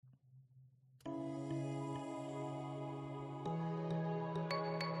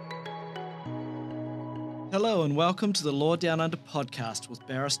Hello and welcome to the Law Down Under podcast with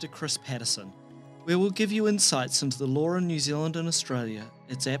Barrister Chris Patterson, where we'll give you insights into the law in New Zealand and Australia,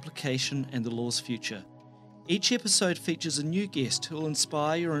 its application and the law's future. Each episode features a new guest who will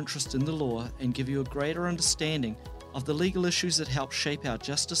inspire your interest in the law and give you a greater understanding of the legal issues that help shape our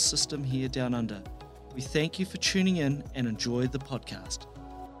justice system here down under. We thank you for tuning in and enjoy the podcast.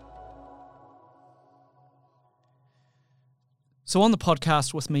 So on the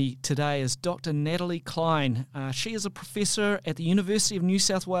podcast with me today is Dr Natalie Klein. She is a professor at the University of New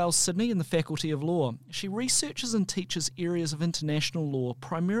South Wales, Sydney in the Faculty of Law. She researches and teaches areas of international law,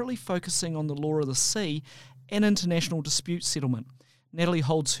 primarily focusing on the law of the sea and international dispute settlement. Natalie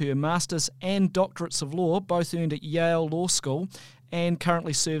holds her Masters and Doctorates of Law, both earned at Yale Law School, and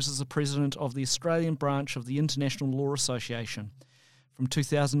currently serves as the President of the Australian branch of the International Law Association. From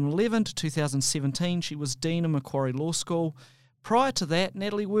 2011 to 2017, she was Dean of Macquarie Law School. Prior to that,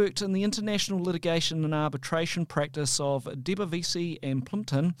 Natalie worked in the international litigation and arbitration practice of Debevisi and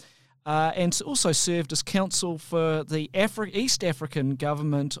Plimpton, and also served as counsel for the East African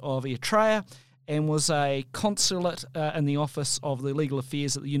government of Eritrea and was a consulate in the Office of the Legal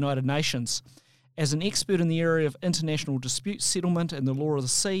Affairs at the United Nations. As an expert in the area of international dispute settlement and the law of the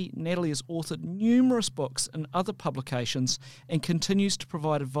sea, Natalie has authored numerous books and other publications and continues to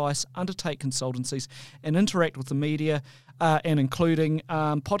provide advice, undertake consultancies, and interact with the media, and including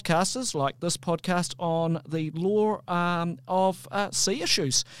podcasters like this podcast on the law of sea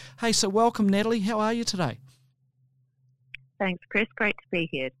issues. Hey, so welcome, Natalie. How are you today? Thanks, Chris. Great to be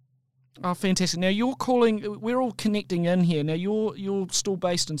here. Oh, fantastic. Now, we're all connecting in here. Now, you're still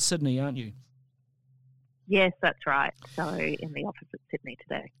based in Sydney, aren't you? Yes, that's right. So in the office at Sydney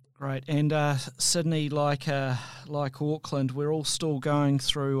today. Great. And Sydney, like Auckland, we're all still going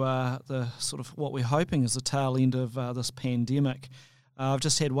through the sort of what we're hoping is the tail end of this pandemic. I've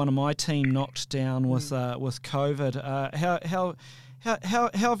just had one of my team knocked down with COVID. How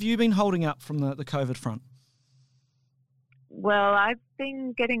have you been holding up from the COVID front? Well, I've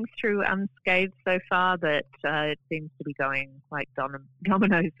been getting through unscathed so far, but it seems to be going like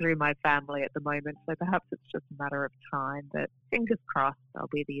dominoes through my family at the moment. So perhaps it's just a matter of time. But fingers crossed, I'll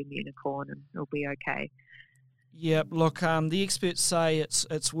be the unicorn and it'll be okay. Yeah, look, the experts say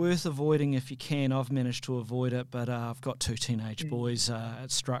it's worth avoiding if you can. I've managed to avoid it, but I've got two teenage boys.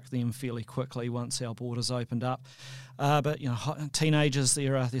 It struck them fairly quickly once our borders opened up. But teenagers,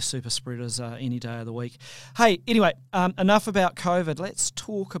 they're super spreaders any day of the week. Hey, anyway, enough about COVID. Let's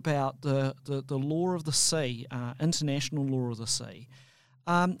talk about the law of the sea, international law of the sea.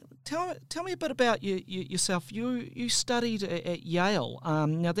 Tell me a bit about yourself. You studied at Yale.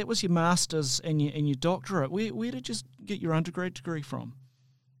 Now that was your master's and your doctorate. Where did you get your undergrad degree from?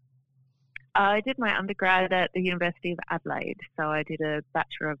 I did my undergrad at the University of Adelaide. So I did a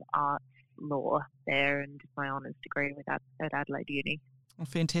Bachelor of Arts Law there and did my honours degree at Adelaide Uni. Oh,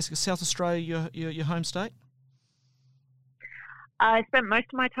 fantastic. South Australia, your home state? I spent most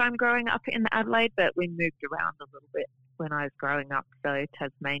of my time growing up in Adelaide, but we moved around a little bit when I was growing up. So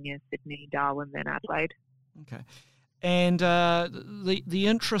Tasmania, Sydney, Darwin, then Adelaide. Okay. And the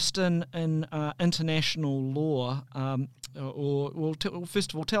interest in international law,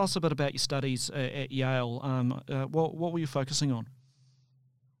 first of all, tell us a bit about your studies at Yale. What were you focusing on?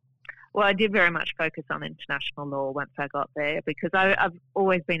 Well, I did very much focus on international law once I got there because I've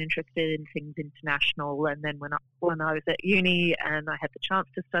always been interested in things international. And then when I was at uni and I had the chance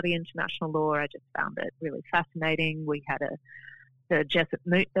to study international law, I just found it really fascinating. We had the Jesuit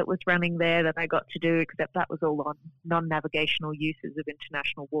Moot that was running there that I got to do, except that was all on non-navigational uses of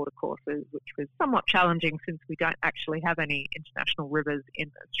international watercourses, which was somewhat challenging since we don't actually have any international rivers in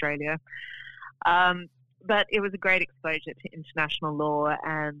Australia. But it was a great exposure to international law,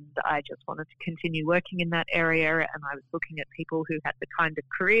 and I just wanted to continue working in that area. And I was looking at people who had the kind of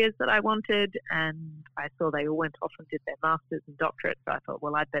careers that I wanted, and I saw they all went off and did their masters and doctorates. So I thought,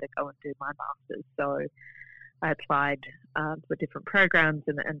 well, I'd better go and do my masters. So I applied for different programs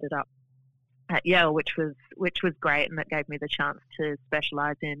and ended up at Yale, which was great, and that gave me the chance to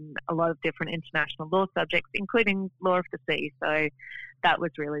specialise in a lot of different international law subjects, including law of the sea. So that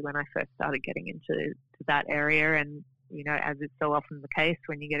was really when I first started getting into that area. And, as is so often the case,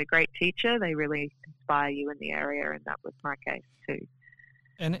 when you get a great teacher, they really inspire you in the area, and that was my case too.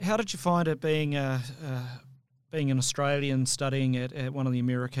 And how did you find it being an Australian studying at one of the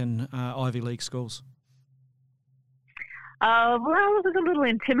American Ivy League schools? Well, it was a little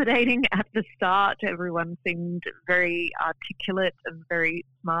intimidating at the start. Everyone seemed very articulate and very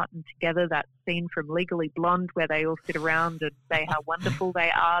smart and together. That scene from Legally Blonde where they all sit around and say how wonderful they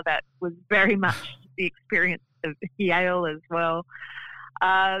are, that was very much the experience of Yale as well.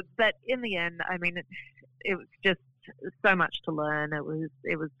 But in the end, I mean, was just so much to learn. It was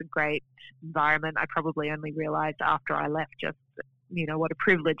a great environment. I probably only realised after I left just what a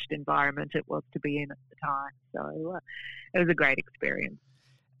privileged environment it was to be in at the time. So it was a great experience.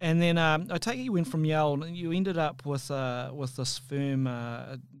 And then I take it you went from Yale and you ended up with this firm,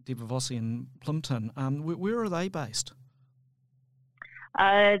 Deborah Vossi in Plimpton. Where are they based?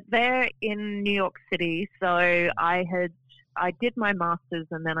 They're in New York City. So I did my master's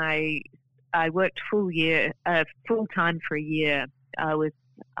and then I worked full time for a year with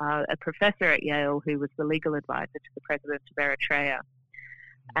a professor at Yale who was the legal advisor to the president of Eritrea.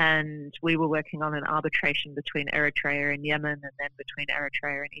 And we were working on an arbitration between Eritrea and Yemen and then between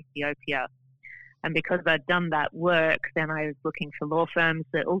Eritrea and Ethiopia. And because I'd done that work, then I was looking for law firms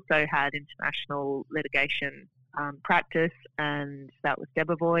that also had international litigation practice, and that was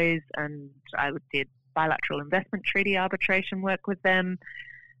Debevoise, and I did bilateral investment treaty arbitration work with them.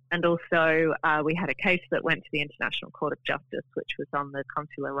 And also we had a case that went to the International Court of Justice, which was on the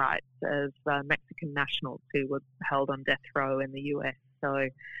consular rights of Mexican nationals who were held on death row in the US. So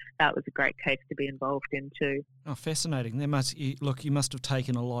that was a great case to be involved in too. Oh, fascinating. You must have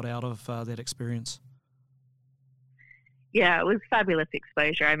taken a lot out of that experience. Yeah, it was fabulous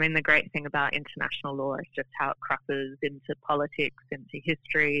exposure. I mean, the great thing about international law is just how it crosses into politics, into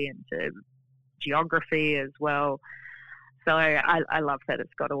history, into geography as well. So I love that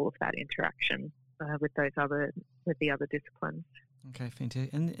it's got all of that interaction with the other disciplines. Okay,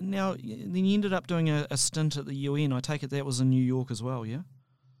 fantastic. And now, then you ended up doing a stint at the UN. I take it that was in New York as well, yeah?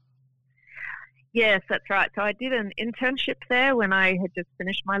 Yes, that's right. So I did an internship there when I had just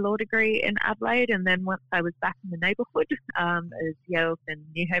finished my law degree in Adelaide, and then once I was back in the neighbourhood, as Yale's in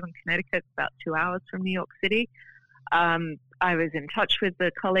New Haven, Connecticut, about 2 hours from New York City, I was in touch with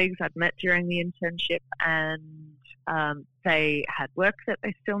the colleagues I'd met during the internship, and they had work that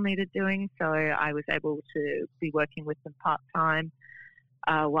they still needed doing, so I was able to be working with them part-time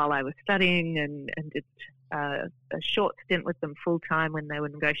while I was studying, and did a short stint with them full-time when they were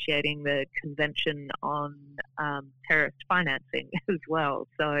negotiating the Convention on Terrorist Financing as well.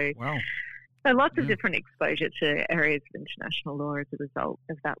 So, wow. So lots of different exposure to areas of international law as a result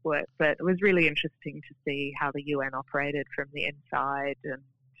of that work. But it was really interesting to see how the UN operated from the inside, and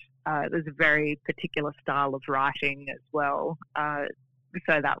it was a very particular style of writing as well.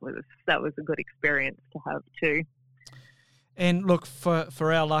 So that was a good experience to have too. And look,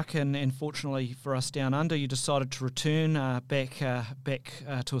 for our luck and fortunately for us down under, you decided to return back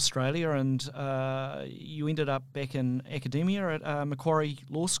to Australia, and you ended up back in academia at Macquarie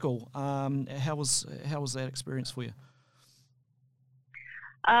Law School. How was that experience for you?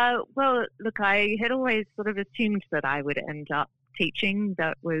 Well, look, I had always sort of assumed that I would end up teaching.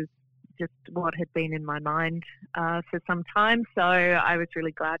 That was just what had been in my mind for some time. So I was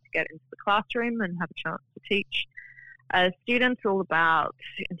really glad to get into the classroom and have a chance to teach students all about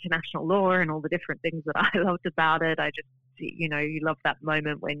international law and all the different things that I loved about it. I just, you love that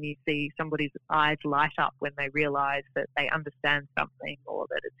moment when you see somebody's eyes light up when they realise that they understand something or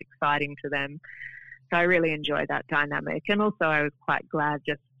that it's exciting to them. So I really enjoy that dynamic. And also I was quite glad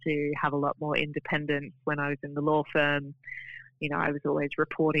just to have a lot more independence when I was in the law firm. I was always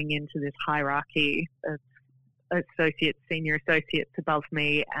reporting into this hierarchy of associates, senior associates above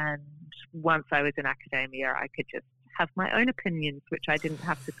me. And once I was in academia, I could just have my own opinions, which I didn't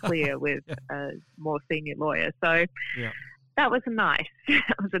have to clear with a more senior lawyer. So that was nice.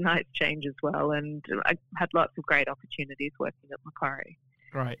 That was a nice change as well. And I had lots of great opportunities working at Macquarie.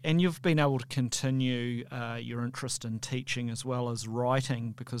 Right, and you've been able to continue your interest in teaching as well as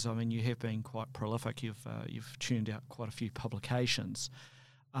writing, because you have been quite prolific. You've churned out quite a few publications.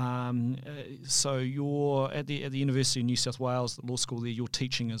 So you're at the University of New South Wales, the law school there. You're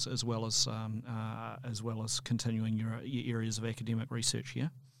teaching as well as continuing your areas of academic research. Yeah.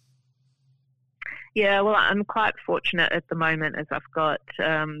 Yeah, well, I'm quite fortunate at the moment as I've got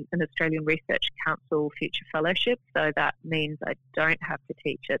an Australian Research Council Future Fellowship, so that means I don't have to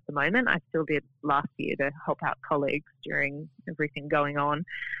teach at the moment. I still did last year to help out colleagues during everything going on.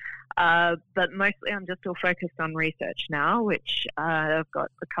 But mostly I'm just all focused on research now, which I've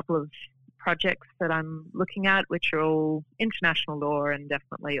got a couple of projects that I'm looking at, which are all international law and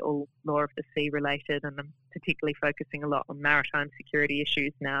definitely all law of the sea related, and I'm particularly focusing a lot on maritime security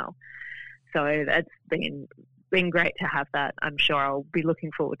issues now. So that's been great to have that. I'm sure I'll be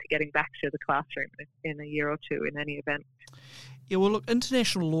looking forward to getting back to the classroom in a year or two in any event. Yeah, well, look,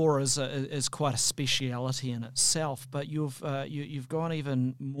 international law is quite a speciality in itself, but you've gone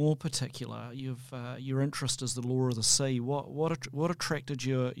even more particular. Your interest is the law of the sea. What attracted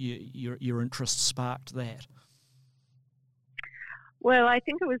your interest, sparked that? Well, I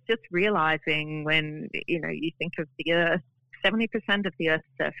think it was just realizing when, you think of the Earth, 70% of the Earth's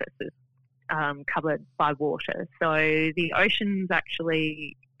surface is covered by water. So the oceans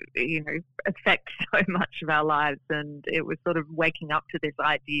actually, affect so much of our lives. And it was sort of waking up to this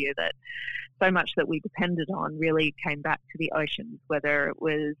idea that so much that we depended on really came back to the oceans, whether it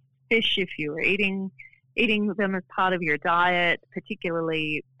was fish, if you were eating them as part of your diet,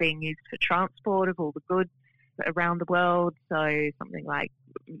 particularly being used for transport of all the goods around the world. So something like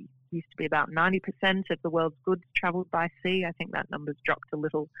used to be about 90% of the world's goods travelled by sea. I think that number's dropped a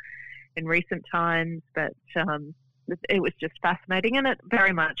little in recent times, but it was just fascinating, and it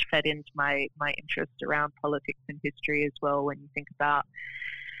very much fed into my interest around politics and history as well. When you think about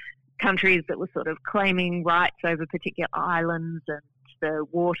countries that were sort of claiming rights over particular islands and the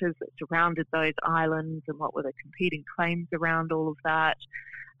waters that surrounded those islands, and what were the competing claims around all of that,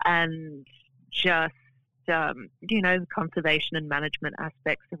 and just the conservation and management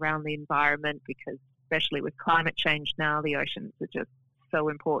aspects around the environment, because especially with climate change now, the oceans are just so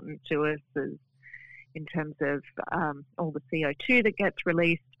important to us in terms of all the CO2 that gets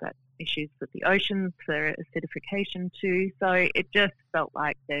released, but issues with the oceans for acidification too. So it just felt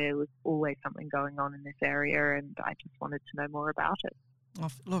like there was always something going on in this area, and I just wanted to know more about it. Oh,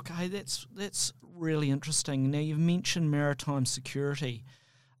 look, hey, that's really interesting. Now, you've mentioned maritime security.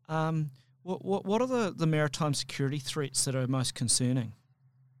 What are the maritime security threats that are most concerning?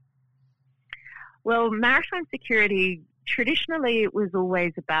 Well, maritime security, traditionally it was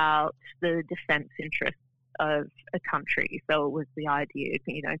always about the defence interests of a country. So it was the idea,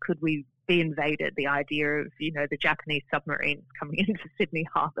 could we be invaded? The idea of, the Japanese submarines coming into Sydney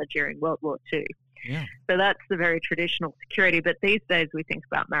Harbour during World War II. Yeah. So that's the very traditional security. But these days we think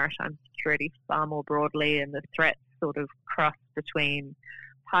about maritime security far more broadly, and the threats sort of cross between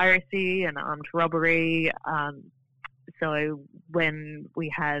piracy and armed robbery. So when we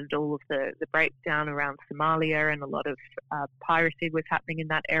had all of the breakdown around Somalia, and a lot of piracy was happening in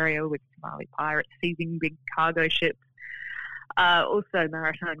that area with Somali pirates seizing big cargo ships. Also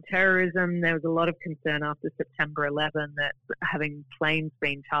maritime terrorism. There was a lot of concern after September 11 that having planes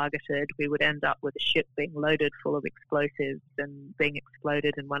being targeted, we would end up with a ship being loaded full of explosives and being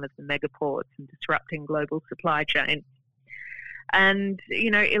exploded in one of the megaports and disrupting global supply chains. And,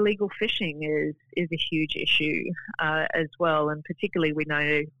 illegal fishing is a huge issue as well. And particularly we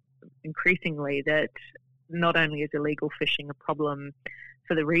know increasingly that not only is illegal fishing a problem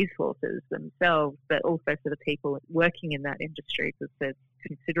for the resources themselves, but also for the people working in that industry, because there's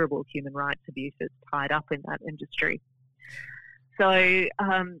considerable human rights abuses tied up in that industry. So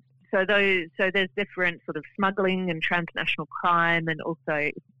there's different sort of smuggling and transnational crime, and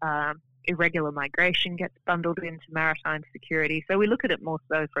also irregular migration gets bundled into maritime security. So we look at it more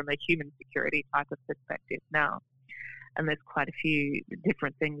so from a human security type of perspective now, and there's quite a few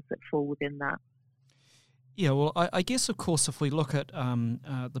different things that fall within that. Yeah, well, I guess, of course, if we look at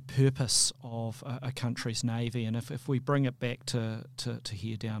the purpose of a country's navy, and if we bring it back to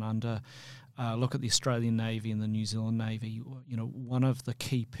here down under, look at the Australian Navy and the New Zealand Navy, one of the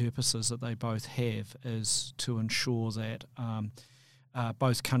key purposes that they both have is to ensure that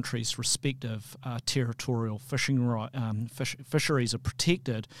both countries' respective territorial fisheries are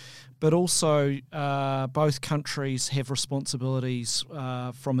protected, but also both countries have responsibilities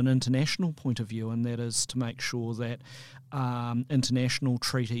from an international point of view, and that is to make sure that international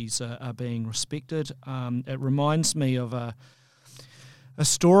treaties are being respected. It reminds me of a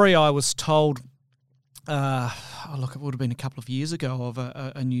story I was told. It would have been a couple of years ago, of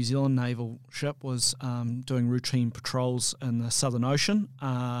a New Zealand naval ship was doing routine patrols in the Southern Ocean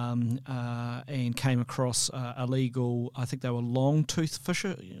and came across illegal, I think they were long-tooth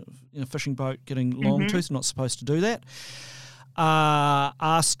fishing boat getting long-tooth, not supposed to do that.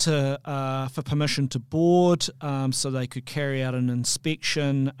 Asked for permission to board so they could carry out an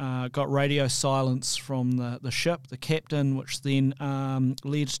inspection, got radio silence from the ship, the captain, which then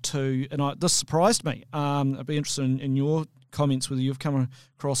led to, and this surprised me, I'd be interested in your comments whether you've come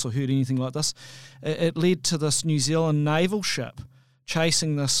across or heard anything like this. It led to this New Zealand naval ship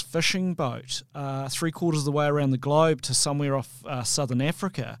chasing this fishing boat 3/4 of the way around the globe to somewhere off southern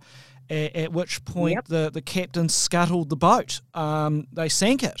Africa, at which point the captain scuttled the boat. They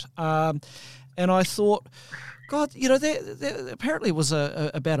sank it. And I thought, God, there apparently was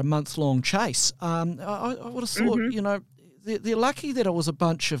about a month-long chase. I would have thought, they're lucky that it was a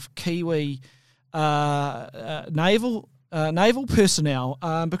bunch of Kiwi naval personnel,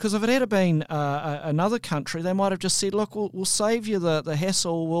 because if it had been another country, they might have just said, "Look, we'll save you the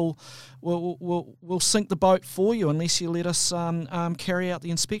hassle. We'll sink the boat for you unless you let us carry out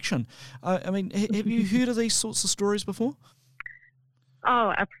the inspection." Have you heard of these sorts of stories before?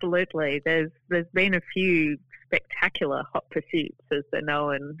 Oh, absolutely. There's been a few spectacular hot pursuits, as they're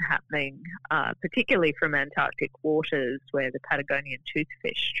known, happening, particularly from Antarctic waters, where the Patagonian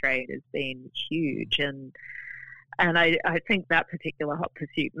toothfish trade has been huge. And I think that particular hot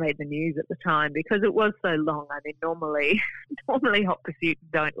pursuit made the news at the time because it was so long. I mean, normally hot pursuits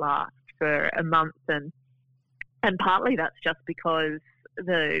don't last for a month, and partly that's just because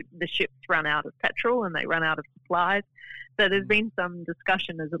the ships run out of petrol and they run out of supplies. So there's been some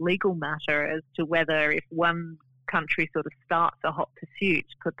discussion as a legal matter as to whether if one country sort of starts a hot pursuit,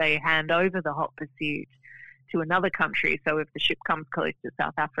 could they hand over the hot pursuit to another country? So if the ship comes close to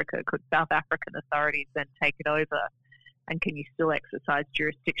South Africa, could South African authorities then take it over? And can you still exercise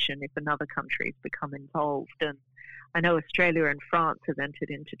jurisdiction if another country's become involved? And I know Australia and France have entered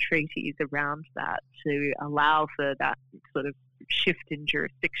into treaties around that to allow for that sort of shift in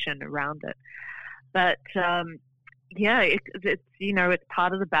jurisdiction around it. But it's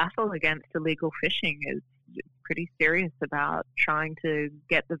part of the battle against illegal fishing is pretty serious about trying to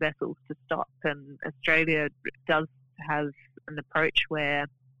get the vessels to stop. And Australia does have an approach where,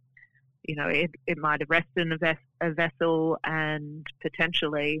 it might arrest a vessel and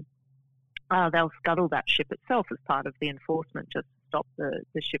potentially they'll scuttle that ship itself as part of the enforcement just to stop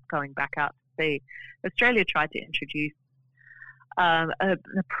the ship going back out to sea. Australia tried to introduce an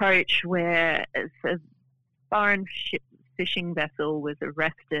approach where if a foreign ship fishing vessel was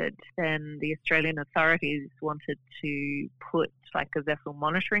arrested, then the Australian authorities wanted to put like a vessel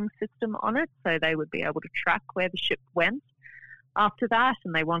monitoring system on it so they would be able to track where the ship went after that,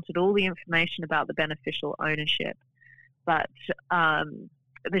 and they wanted all the information about the beneficial ownership. But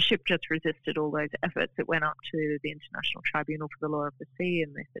the ship just resisted all those efforts. It went up to the International Tribunal for the Law of the Sea,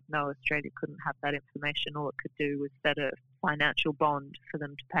 and they said no, Australia couldn't have that information. All it could do was set a financial bond for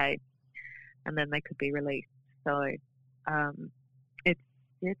them to pay, and then they could be released. So it's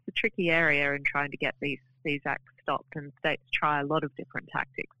a tricky area in trying to get these acts stopped, and states try a lot of different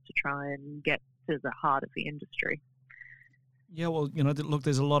tactics to try and get to the heart of the industry. Yeah, well, look,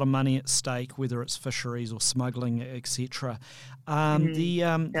 there's a lot of money at stake, whether it's fisheries or smuggling, etc. The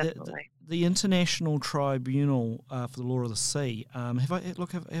International Tribunal for the Law of the Sea. Have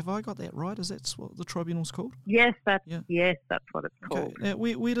I got that right? Is that what the tribunal's called? Yes, that's what it's called. Now,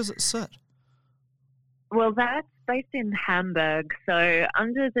 where does it sit? Well, that's based in Hamburg. So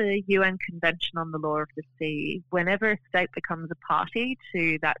under the UN Convention on the Law of the Sea, whenever a state becomes a party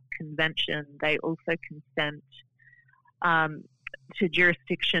to that convention, they also consent to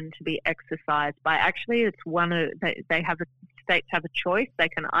jurisdiction to be exercised by, actually it's states have a choice. They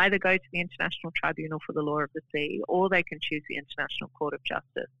can either go to the International Tribunal for the Law of the Sea, or they can choose the International Court of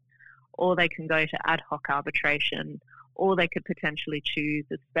Justice, or they can go to ad hoc arbitration, or they could potentially choose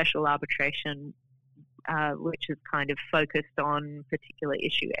a special arbitration which is kind of focused on particular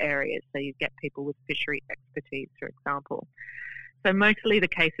issue areas. So you get people with fishery expertise, for example. So mostly the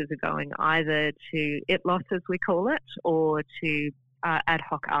cases are going either to ITLOS, as we call it, or to ad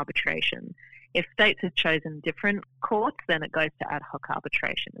hoc arbitration. If states have chosen different courts, then it goes to ad hoc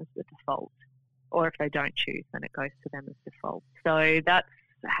arbitration as the default. Or if they don't choose, then it goes to them as default. So that's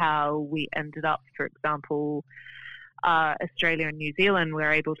how we ended up, for example, Australia and New Zealand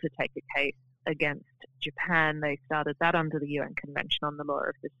were able to take a case against Japan. They started that under the UN Convention on the Law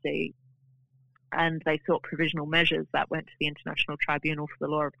of the Sea, and they sought provisional measures that went to the International Tribunal for the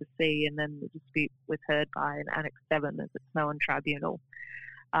Law of the Sea, and then the dispute was heard by an Annex 7 as its known tribunal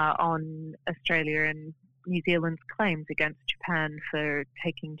on Australia and New Zealand's claims against Japan for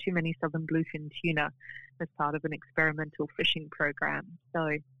taking too many southern bluefin tuna as part of an experimental fishing program.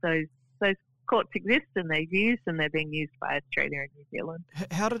 So those courts exist, and they're used, and they're being used by Australia and New Zealand.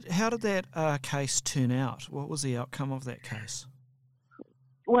 How did that case turn out? What was the outcome of that case?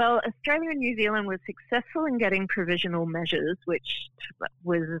 Well, Australia and New Zealand were successful in getting provisional measures, which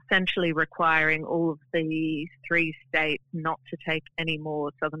was essentially requiring all of the three states not to take any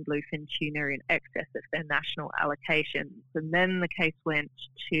more southern bluefin tuna in excess of their national allocations. And then the case went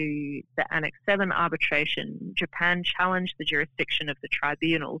to the Annex 7 arbitration. Japan challenged the jurisdiction of the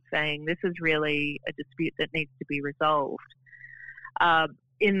tribunal, saying this is really a dispute that needs to be resolved.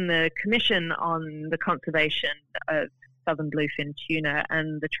 In the Commission on the Conservation of southern bluefin tuna,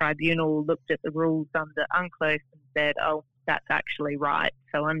 and the tribunal looked at the rules under UNCLOS and said, oh, that's actually right.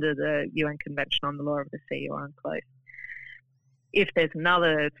 So under the UN Convention on the Law of the Sea, or UNCLOS, if there's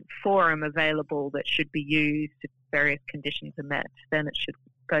another forum available that should be used if various conditions are met, then it should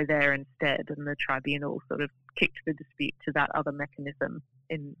go there instead. And the tribunal sort of kicked the dispute to that other mechanism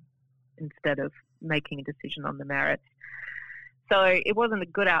instead of making a decision on the merits. So it wasn't a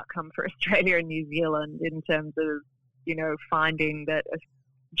good outcome for Australia and New Zealand in terms of finding that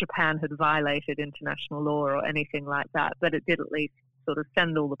Japan had violated international law or anything like that, but it did at least sort of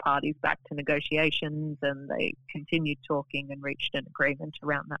send all the parties back to negotiations, and they continued talking and reached an agreement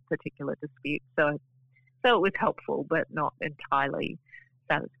around that particular dispute. So it was helpful, but not entirely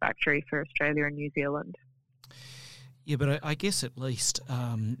satisfactory for Australia and New Zealand. Yeah, but I guess at least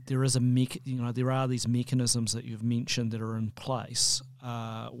there is there are these mechanisms that you've mentioned that are in place,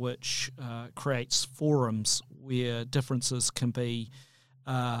 which creates forums where differences can be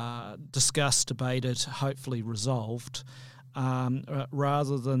discussed, debated, hopefully resolved,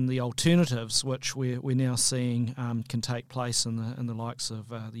 rather than the alternatives which we're now seeing can take place in the likes of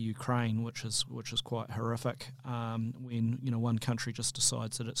the Ukraine, which is quite horrific, when one country just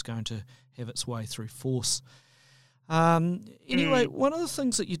decides that it's going to have its way through force. Anyway, one of the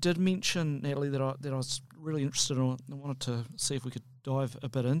things that you did mention, Natalie, that I was really interested in, I wanted to see if we could dive a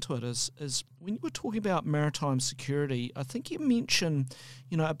bit into it, is when you were talking about maritime security, I think you mentioned,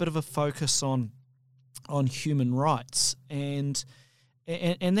 a bit of a focus on human rights, and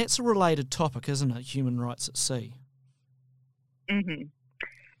that's a related topic, isn't it? Human rights at sea. Mm-hmm.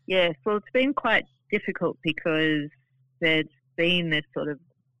 Yes, well, it's been quite difficult because there's been this sort of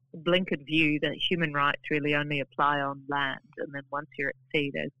blinkered view that human rights really only apply on land, and then once you're at sea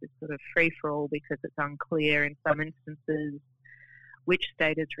there's this sort of free-for-all because it's unclear in some instances which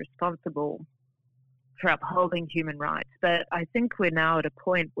state is responsible for upholding human rights. But I think we're now at a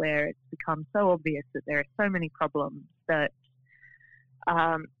point where it's become so obvious that there are so many problems that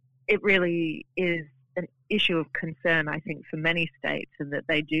it really is an issue of concern, I think, for many states, and that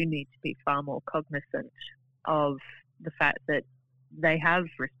they do need to be far more cognizant of the fact that they have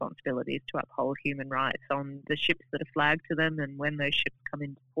responsibilities to uphold human rights on the ships that are flagged to them and when those ships come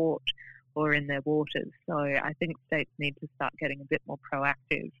into port or in their waters. So I think states need to start getting a bit more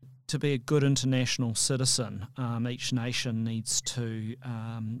proactive. To be a good international citizen, each nation needs to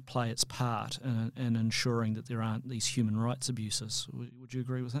play its part in ensuring that there aren't these human rights abuses. Would you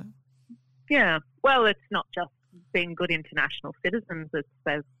agree with that? Yeah. Well, it's not just being good international citizens.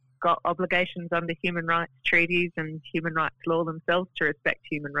 They've got obligations under human rights treaties and human rights law themselves to respect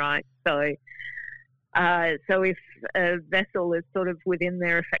human rights. So if a vessel is sort of within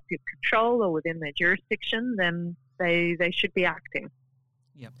their effective control or within their jurisdiction, then they should be acting.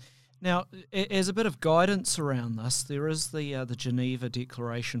 Yeah. Now, as a bit of guidance around this, there is the Geneva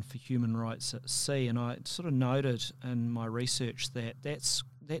Declaration for Human Rights at Sea, and I sort of noted in my research that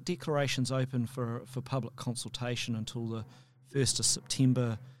that declaration's open for public consultation until the 1st of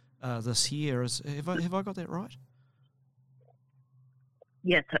September this year. Have I got that right?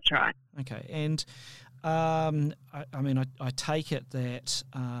 Yes, that's right. Okay, and I take it that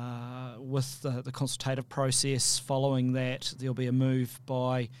with the consultative process following that, there'll be a move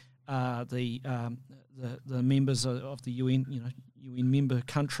by the members of the UN, UN member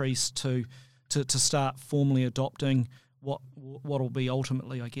countries to start formally adopting what will be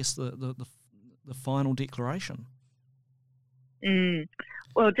ultimately, I guess, the final declaration.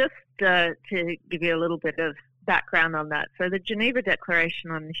 Well, just to give you a little bit of background on that. So the Geneva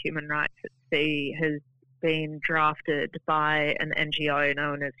Declaration on Human Rights at Sea has been drafted by an NGO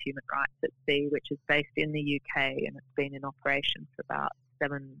known as Human Rights at Sea, which is based in the UK, and it's been in operation for about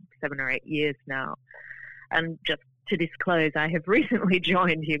seven or 8 years now. And just to disclose, I have recently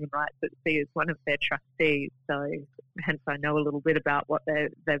joined Human Rights at Sea as one of their trustees, so hence I know a little bit about what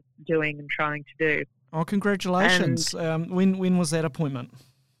they're doing and trying to do. Oh, congratulations. When was that appointment?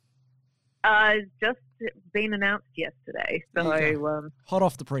 Just been announced yesterday. So hot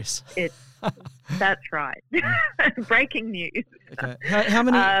off the press. That's right. Breaking news. Okay.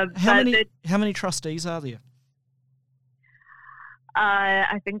 How many trustees are there?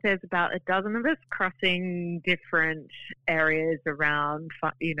 I think there's about a dozen of us crossing different areas around,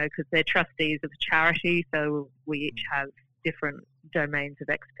 because they're trustees of a charity, so we each have different domains of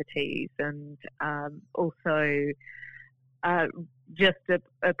expertise, and also just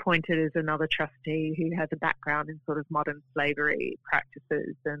appointed as another trustee who has a background in sort of modern slavery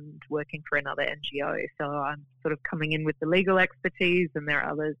practices and working for another NGO. So I'm sort of coming in with the legal expertise, and there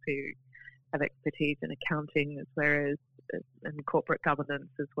are others who have expertise in accounting as well as in corporate governance,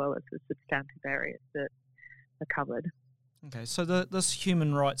 as well as the substantive areas that are covered. Okay, so this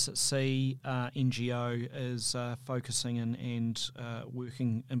Human Rights at Sea NGO is focusing and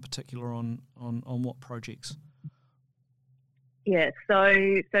working in particular on what projects? Yeah, so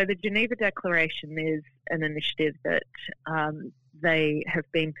the Geneva Declaration is an initiative that they have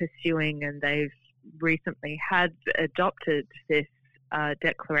been pursuing, and they've recently had adopted this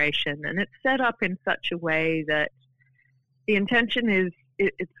declaration, and it's set up in such a way that the intention is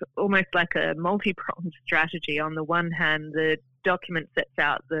it's almost like a multi-pronged strategy. On the one hand, the document sets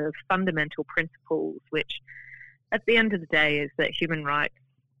out the fundamental principles, which at the end of the day is that human rights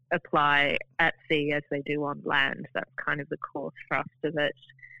apply at sea as they do on land. That's kind of the core thrust of it.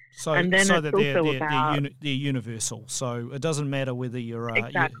 So, and then so it's that also about they're universal. So it doesn't matter whether you're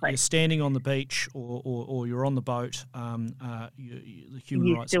standing on the beach or you're on the boat. The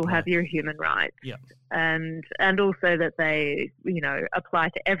human rights still apply. have your human rights. Yeah, and also that they apply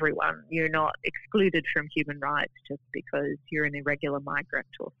to everyone. You're not excluded from human rights just because you're an irregular migrant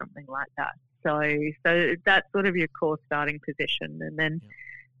or something like that. So that's sort of your core starting position, and then.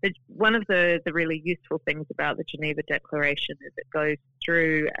 One of the really useful things about the Geneva Declaration is it goes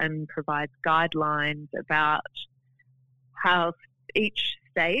through and provides guidelines about how each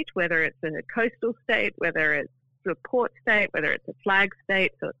state, whether it's a coastal state, whether it's a port state, whether it's a flag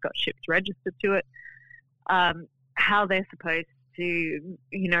state, so it's got ships registered to it, how they're supposed to,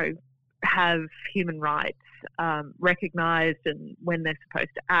 have human rights recognised, and when they're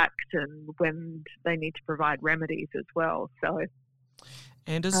supposed to act, and when they need to provide remedies as well. So.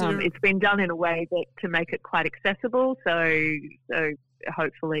 And it's been done in a way that to make it quite accessible, so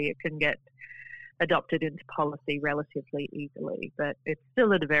hopefully it can get adopted into policy relatively easily. But it's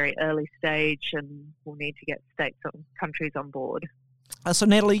still at a very early stage, and we'll need to get states and countries on board. So,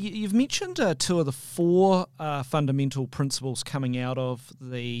 Natalie, you've mentioned two of the four fundamental principles coming out of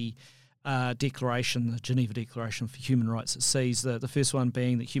the Declaration, the Geneva Declaration for Human Rights at Seas. The first one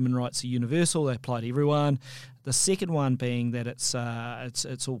being that human rights are universal; they apply to everyone. The second one being that it's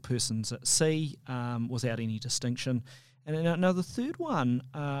all persons at sea without any distinction. And now the third one,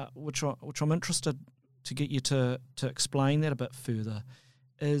 which I'm interested to get you to explain that a bit further,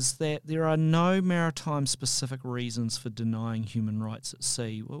 is that there are no maritime specific reasons for denying human rights at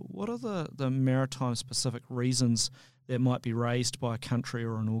sea. What are the maritime specific reasons that might be raised by a country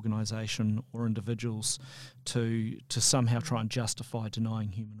or an organisation or individuals to somehow try and justify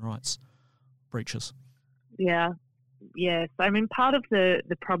denying human rights breaches? Yeah, yes. I mean, part of the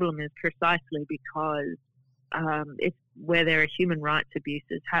problem is precisely because it's where there are human rights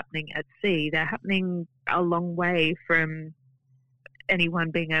abuses happening at sea, they're happening a long way from anyone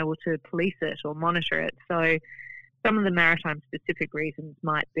being able to police it or monitor it. So some of the maritime specific reasons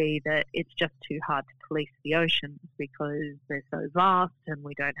might be that it's just too hard to police the oceans because they're so vast and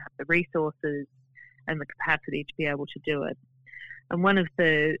we don't have the resources and the capacity to be able to do it. And one of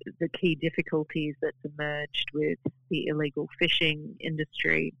the key difficulties that's emerged with the illegal fishing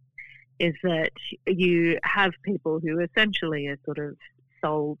industry is that you have people who essentially are sort of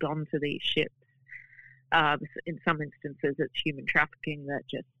sold onto these ships. In some instances, it's human trafficking that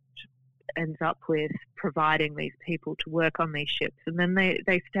just ends up with providing these people to work on these ships, and then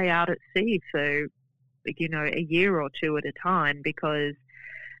they stay out at sea for a year or two at a time because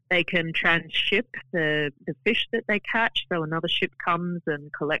they can transship the fish that they catch, so another ship comes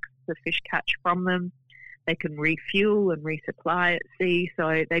and collects the fish catch from them. They can refuel and resupply at sea,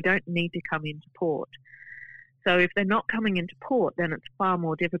 so they don't need to come into port. So if they're not coming into port, then it's far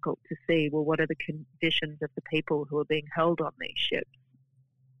more difficult to see, well, what are the conditions of the people who are being held on these ships?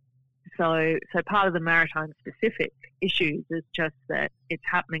 So part of the maritime specific issues is just that it's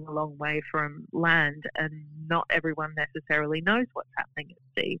happening a long way from land and not everyone necessarily knows what's happening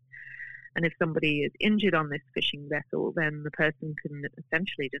at sea. And if somebody is injured on this fishing vessel, then the person can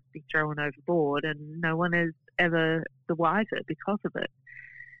essentially just be thrown overboard and no one is ever the wiser because of it.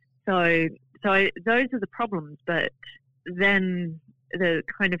 So those are the problems, but then the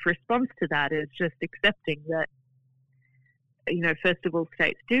kind of response to that is just accepting that, first of all,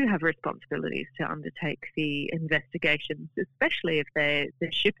 states do have responsibilities to undertake the investigations, especially if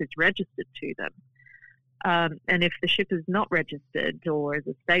the ship is registered to them. And if the ship is not registered or is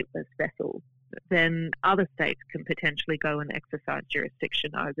a stateless vessel, then other states can potentially go and exercise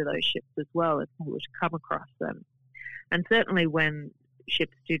jurisdiction over those ships as well if they were to come across them. And certainly when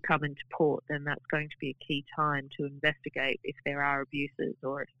ships do come into port, then that's going to be a key time to investigate if there are abuses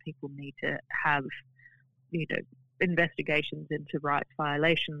or if people need to have, investigations into rights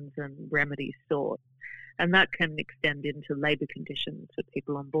violations and remedies sought. And that can extend into labour conditions for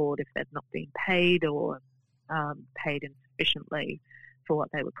people on board if they've not been paid or paid insufficiently for what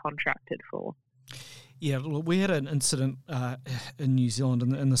they were contracted for. Yeah, we had an incident in New Zealand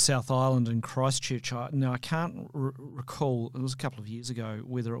in the South Island in Christchurch. Now, I can't recall, it was a couple of years ago,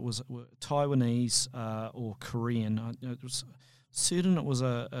 whether it was Taiwanese or Korean. It was certain it was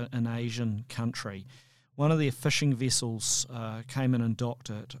an Asian country. One of their fishing vessels came in and docked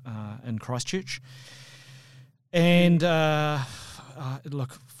it in Christchurch. And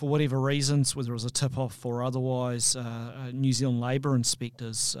look, for whatever reasons, whether it was a tip-off or otherwise, New Zealand labour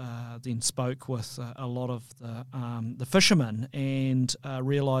inspectors then spoke with a lot of the fishermen and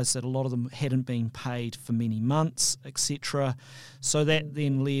realised that a lot of them hadn't been paid for many months, etc. So that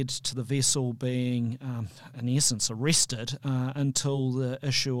then led to the vessel being, in essence, arrested until the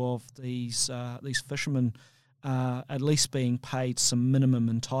issue of these fishermen at least being paid some minimum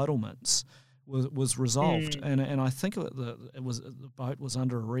entitlements was resolved, and I think the boat was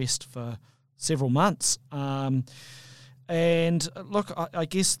under arrest for several months. And look, I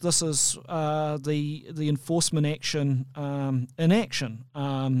guess this is the enforcement action in action,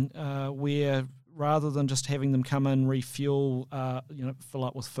 where rather than just having them come in, refuel, fill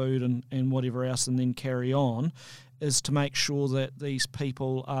up with food and whatever else, and then carry on, is to make sure that these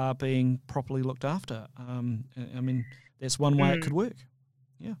people are being properly looked after. I mean, that's one way it could work.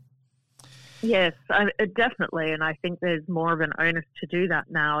 Yeah. Yes, definitely, and I think there's more of an onus to do that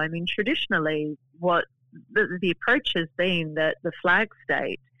now. I mean, traditionally, what the approach has been that the flag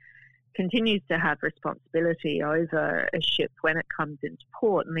state continues to have responsibility over a ship when it comes into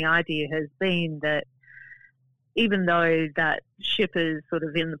port, and the idea has been that even though that ship is sort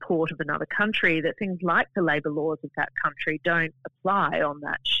of in the port of another country, that things like the labour laws of that country don't apply on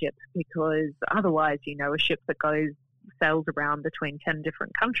that ship, because otherwise, a ship that sails around between 10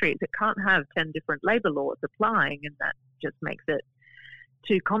 different countries, it can't have 10 different labour laws applying, and that just makes it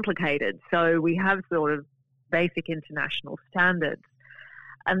too complicated. So we have sort of basic international standards,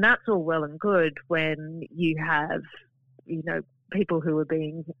 and that's all well and good when you have, people who are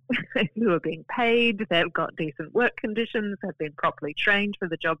being paid, they've got decent work conditions, have been properly trained for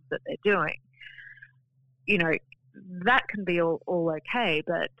the jobs that they're doing. That can be all okay,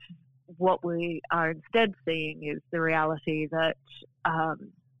 but what we are instead seeing is the reality that,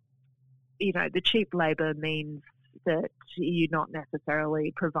 the cheap labour means that you're not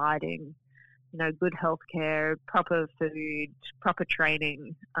necessarily providing, good healthcare, proper food, proper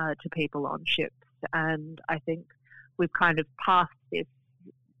training to people on ships. And I think we've kind of passed this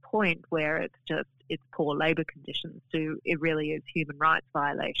point where it's poor labour conditions to it really is human rights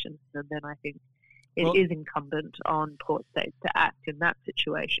violations. And then I think it is incumbent on port states to act in that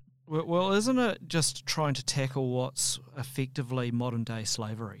situation. Well, isn't it just trying to tackle what's effectively modern-day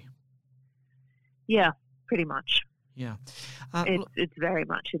slavery? Yeah, pretty much. Yeah. It's very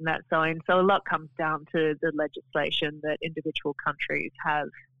much in that zone. So a lot comes down to the legislation that individual countries have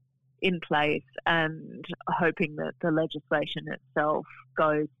in place, and hoping that the legislation itself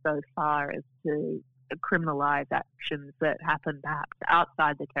goes so far as to criminalise actions that happen perhaps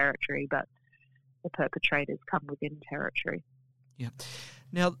outside the territory, but the perpetrators come within territory. Yeah.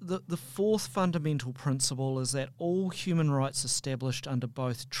 Now, the fourth fundamental principle is that all human rights established under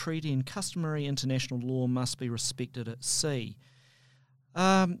both treaty and customary international law must be respected at sea.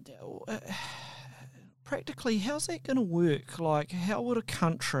 Practically, how's that going to work? Like, how would a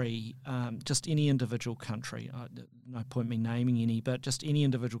country, just any individual country, no point me naming any, but just any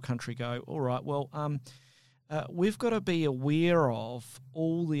individual country go, all right, well, we've got to be aware of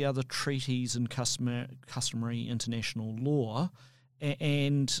all the other treaties and customary international law,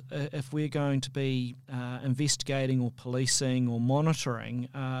 and if we're going to be investigating or policing or monitoring,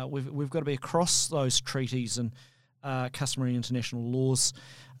 we've got to be across those treaties and customary international laws.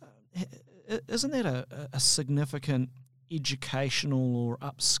 Isn't that a significant educational or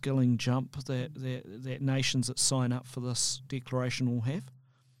upskilling jump that nations that sign up for this declaration will have?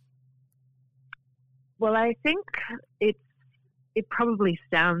 Well, I think it probably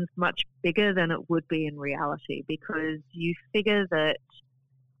sounds much bigger than it would be in reality, because you figure that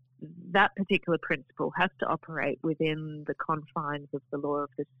particular principle has to operate within the confines of the law of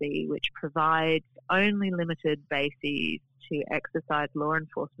the sea, which provides only limited bases to exercise law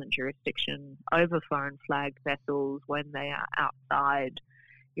enforcement jurisdiction over foreign flagged vessels when they are outside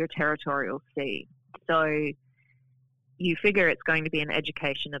your territorial sea. So you figure it's going to be an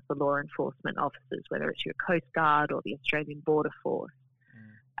education of the law enforcement officers, whether it's your Coast Guard or the Australian Border Force.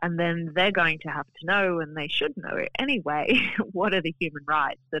 And then they're going to have to know, and they should know it anyway, what are the human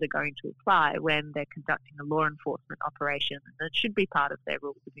rights that are going to apply when they're conducting a law enforcement operation. And it should be part of their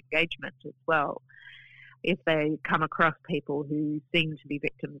rules of engagement as well, if they come across people who seem to be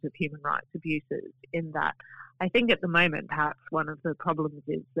victims of human rights abuses in that. I think at the moment, perhaps one of the problems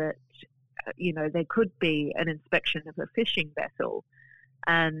is that, there could be an inspection of a fishing vessel,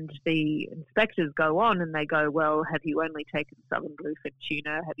 and the inspectors go on and they go, well, have you only taken southern bluefin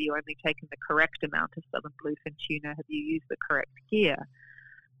tuna? Have you only taken the correct amount of southern bluefin tuna? Have you used the correct gear?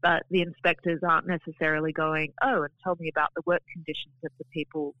 But the inspectors aren't necessarily going, oh, and tell me about the work conditions of the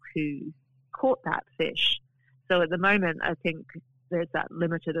people who caught that fish. So at the moment, I think there's that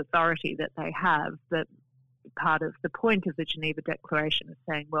limited authority that they have. But part of the point of the Geneva Declaration is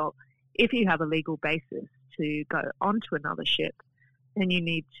saying, well, if you have a legal basis to go onto another ship, then you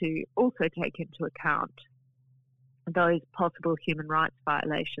need to also take into account those possible human rights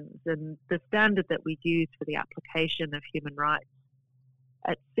violations. And the standard that we use for the application of human rights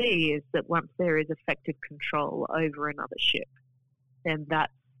at sea is that once there is effective control over another ship, then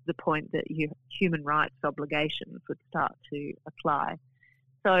that's the point that human rights obligations would start to apply.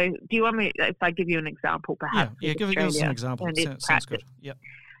 So do you want me, if I give you an example, perhaps? Yeah, give us an example. Sounds good. Yep.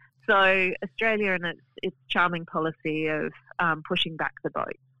 So Australia and its charming policy of pushing back the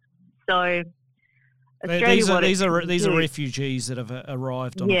boats. So Australia, these are refugees that have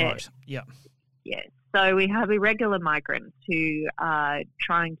arrived on a boat. Yeah. Yes. So we have irregular migrants who are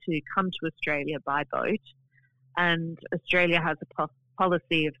trying to come to Australia by boat, and Australia has a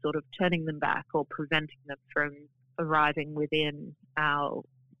policy of sort of turning them back or preventing them from arriving within our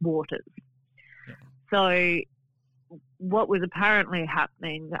waters. Yeah. So what was apparently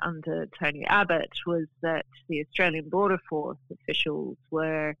happening under Tony Abbott was that the Australian Border Force officials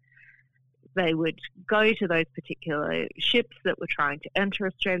they would go to those particular ships that were trying to enter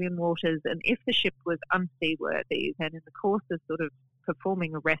Australian waters, and if the ship was unseaworthy, then in the course of sort of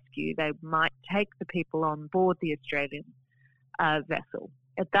performing a rescue, they might take the people on board the Australian vessel.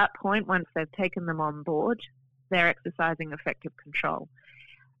 At that point, once they've taken them on board, they're exercising effective control.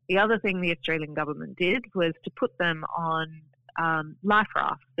 The other thing the Australian government did was to put them on life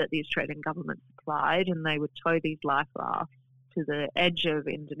rafts that the Australian government supplied, and they would tow these life rafts to the edge of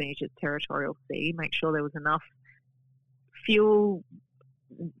Indonesia's territorial sea, make sure there was enough fuel,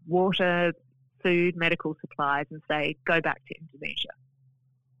 water, food, medical supplies, and say, go back to Indonesia.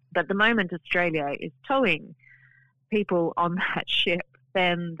 But the moment Australia is towing people on that ship,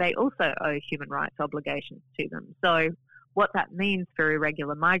 then they also owe human rights obligations to them. So what that means for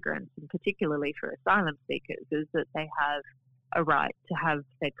irregular migrants, and particularly for asylum seekers, is that they have a right to have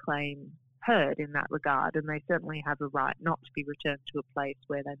their claim heard in that regard, and they certainly have a right not to be returned to a place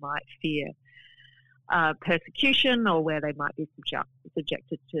where they might fear persecution or where they might be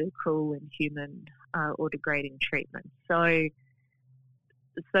subjected to cruel, inhuman or degrading treatment. So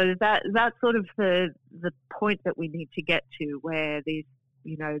that's sort of the point that we need to get to, where these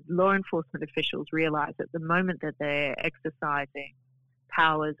law enforcement officials realise at the moment that they're exercising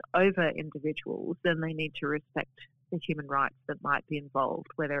powers over individuals, then they need to respect the human rights that might be involved,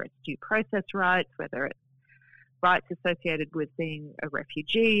 whether it's due process rights, whether it's rights associated with being a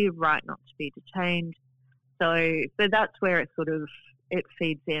refugee, right not to be detained. So that's where it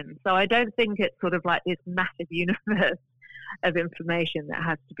feeds in. So I don't think it's sort of like this massive universe of information that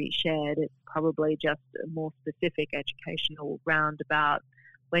has to be shared. It's probably just a more specific educational roundabout.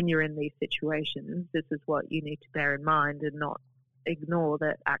 When you're in these situations, this is what you need to bear in mind and not ignore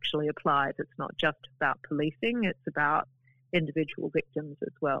that actually applies. It's not just about policing, it's about individual victims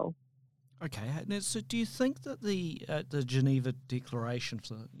as well. Okay, so do you think that the Geneva Declaration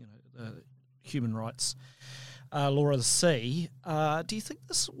for the human rights law of the sea, do you think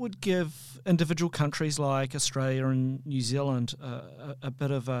this would give individual countries like Australia and New Zealand a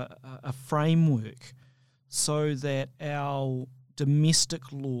bit of a framework so that our domestic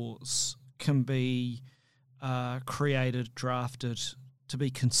laws can be created, drafted to be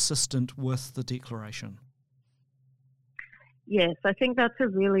consistent with the Declaration? Yes, I think that's a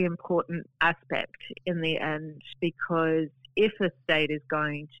really important aspect in the end, because if a state is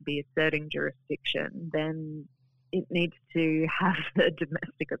going to be asserting jurisdiction, then it needs to have the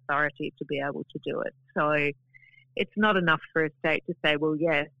domestic authority to be able to do it. So it's not enough for a state to say, well,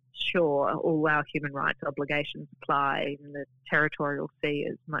 yes, sure, all our human rights obligations apply in the territorial sea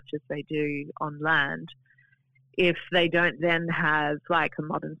as much as they do on land, if they don't then have like a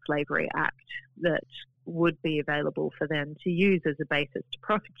modern slavery act that would be available for them to use as a basis to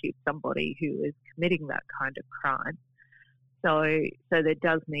prosecute somebody who is committing that kind of crime. So there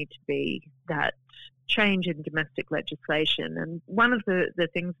does need to be that change in domestic legislation. And one of the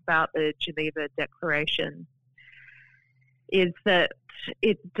things about the Geneva Declaration is that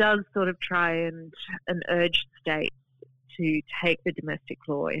it does sort of try and urge states to take the domestic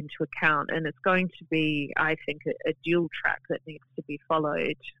law into account, and it's going to be, I think, a dual track that needs to be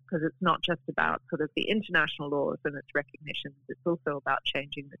followed, because it's not just about sort of the international laws and its recognitions, it's also about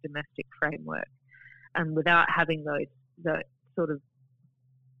changing the domestic framework. And without having those sort of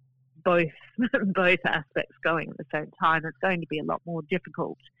both aspects going at the same time, it's going to be a lot more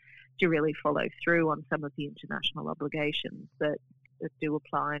difficult to really follow through on some of the international obligations that do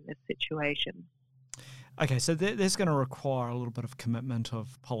apply in this situation. Okay, so there's going to require a little bit of commitment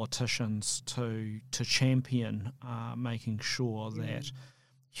of politicians to champion making sure that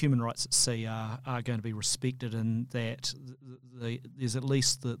human rights at sea are going to be respected, and that there's at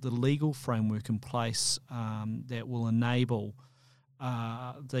least the legal framework in place that will enable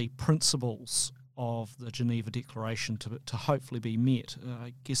the principles of the Geneva Declaration to hopefully be met.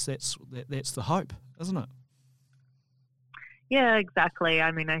 I guess that's the hope, isn't it? Yeah, exactly.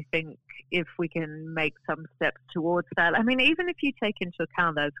 I mean, I think if we can make some steps towards that, I mean, even if you take into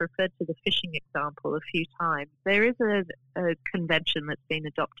account, I've referred to the fishing example a few times, there is a convention that's been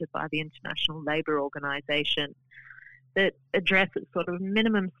adopted by the International Labour Organization that addresses sort of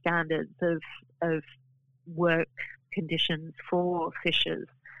minimum standards of work conditions for fishers.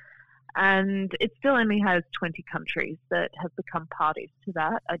 And it still only has 20 countries that have become parties to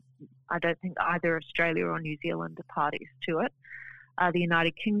that. I don't think either Australia or New Zealand are parties to it. The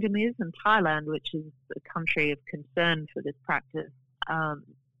United Kingdom is, and Thailand, which is a country of concern for this practice,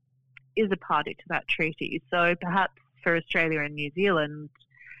 is a party to that treaty. So perhaps for Australia and New Zealand,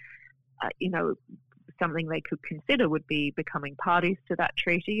 something they could consider would be becoming parties to that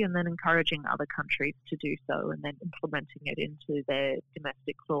treaty and then encouraging other countries to do so and then implementing it into their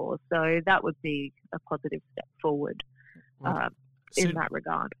domestic law. So that would be a positive step forward in that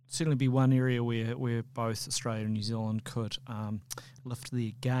regard. Certainly be one area where both Australia and New Zealand could lift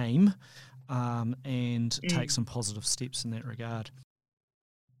their game and take some positive steps in that regard.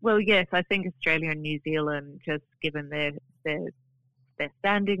 Well, yes, I think Australia and New Zealand, just given their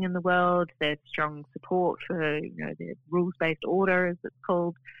standing in the world, their strong support for their rules-based order, as it's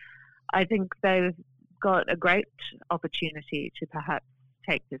called, I think they've got a great opportunity to perhaps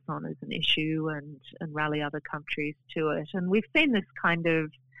take this on as an issue and rally other countries to it. And we've seen this kind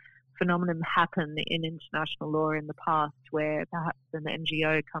of phenomenon happen in international law in the past, where perhaps an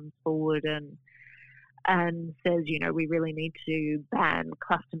NGO comes forward and says, we really need to ban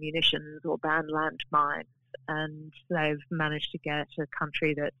cluster munitions or ban landmines. And they've managed to get a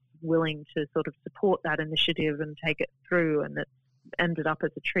country that's willing to sort of support that initiative and take it through, and it's ended up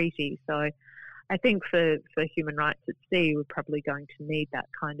as a treaty. So I think for human rights at sea, we're probably going to need that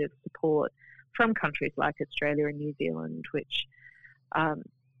kind of support from countries like Australia and New Zealand, which are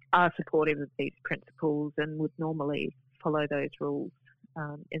supportive of these principles and would normally follow those rules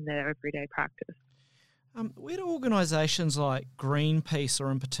in their everyday practice. Where do organisations like Greenpeace,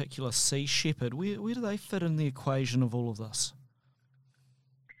 or in particular Sea Shepherd, where do they fit in the equation of all of this?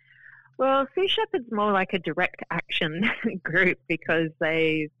 Well, Sea Shepherd's more like a direct action group because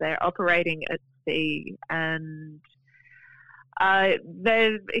they're operating at sea, and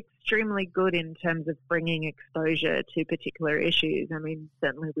they're extremely good in terms of bringing exposure to particular issues. I mean,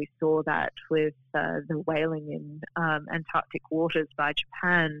 certainly we saw that with the whaling in Antarctic waters by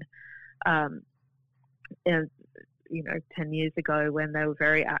Japan. 10 years ago when they were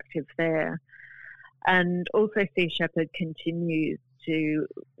very active there. And also Sea Shepherd continues to,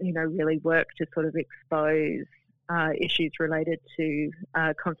 really work to sort of expose issues related to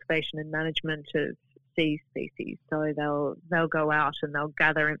conservation and management of sea species. So they'll go out and they'll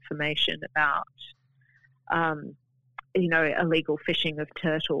gather information about, illegal fishing of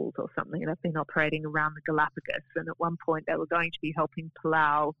turtles or something. They've been operating around the Galapagos, and at one point they were going to be helping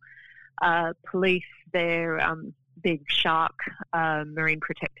Palau police their big shark marine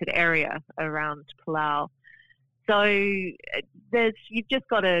protected area around Palau. So you've just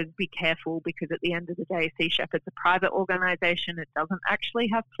got to be careful, because at the end of the day, Sea Shepherd's a private organisation. It doesn't actually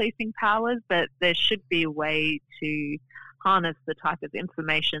have policing powers, but there should be a way to harness the type of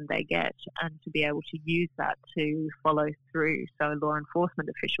information they get and to be able to use that to follow through, so law enforcement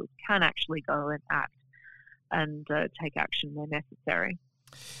officials can actually go and act and take action where necessary.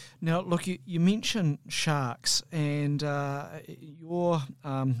 Now, look, you mentioned sharks, and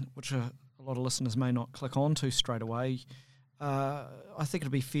which a lot of listeners may not click onto straight away. I think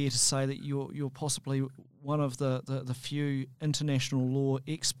it'd be fair to say that you're possibly one of the few international law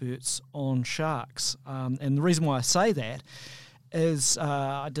experts on sharks. And the reason why I say that is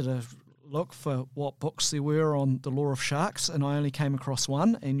I did a look for what books there were on the law of sharks, and I only came across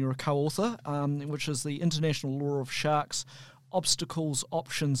one, and you're a co-author, which is the International Law of Sharks: Obstacles,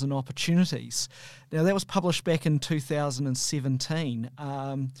 Options and Opportunities. Now, that was published back in 2017.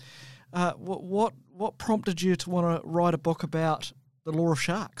 What prompted you to want to write a book about the law of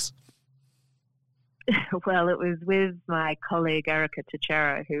sharks? Well, it was with my colleague Erica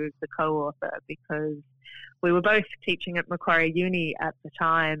Teixeira, who was the co-author, because we were both teaching at Macquarie Uni at the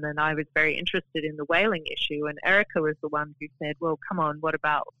time, and I was very interested in the whaling issue, and Erica was the one who said, well, come on, what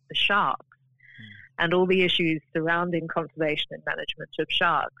about the sharks? and all the issues surrounding conservation and management of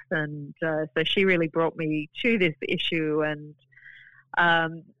sharks. And so she really brought me to this issue, and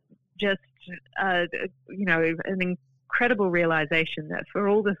an incredible realization that for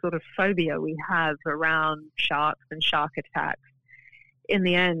all the sort of phobia we have around sharks and shark attacks, in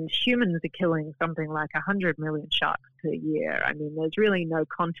the end, humans are killing something like 100 million sharks per year. I mean, there's really no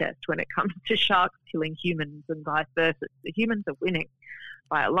contest when it comes to sharks killing humans and vice versa. The humans are winning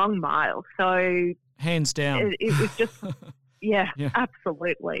by a long mile. So hands down. It was just, yeah,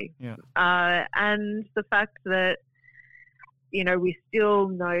 absolutely. Yeah. And the fact that, we still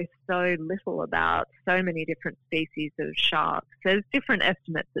know so little about so many different species of sharks. There's different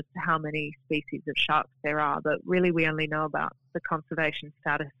estimates as to how many species of sharks there are, but really we only know about the conservation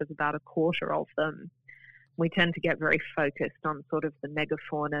status of about a quarter of them. We tend to get very focused on sort of the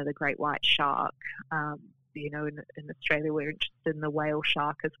megafauna, the great white shark. In Australia we're interested in the whale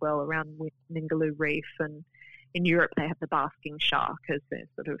shark as well around Ningaloo Reef, and in Europe they have the basking shark as their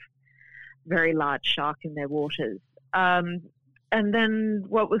sort of very large shark in their waters. And then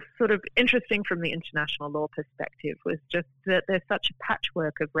what was sort of interesting from the international law perspective was just that there's such a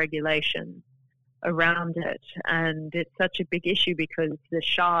patchwork of regulation around it. And it's such a big issue because the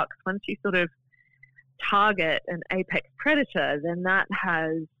sharks, once you sort of target an apex predator, then that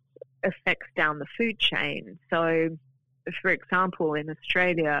has effects down the food chain. So, for example, in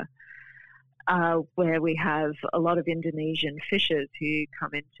Australia, where we have a lot of Indonesian fishers who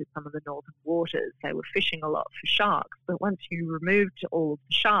come into some of the northern waters. They were fishing a lot for sharks, but once you removed all of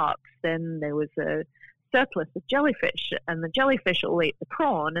the sharks, then there was a surplus of jellyfish, and the jellyfish will eat the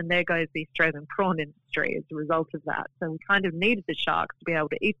prawn, and there goes the Australian prawn industry as a result of that. So we kind of needed the sharks to be able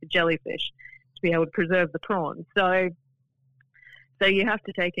to eat the jellyfish to be able to preserve the prawn. So you have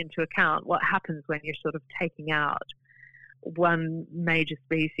to take into account what happens when you're sort of taking out one major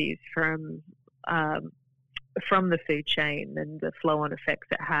species from the food chain and the flow-on effects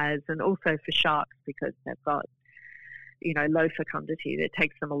it has, and also for sharks because they've got, low fecundity. It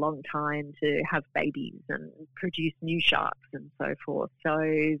takes them a long time to have babies and produce new sharks and so forth. So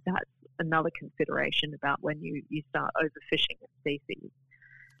that's another consideration about when you start overfishing a species.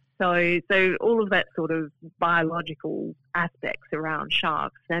 So all of that sort of biological aspects around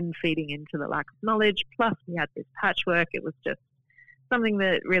sharks then feeding into the lack of knowledge, plus we had this patchwork. It was just something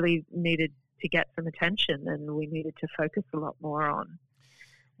that really needed to get some attention and we needed to focus a lot more on.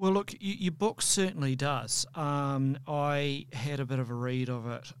 Well, look, your book certainly does. I had a bit of a read of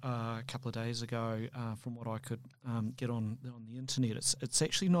it a couple of days ago from what I could get on the internet. It's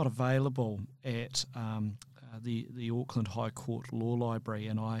actually not available at the Auckland High Court Law Library,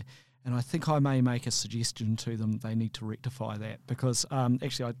 and I think I may make a suggestion to them. They need to rectify that because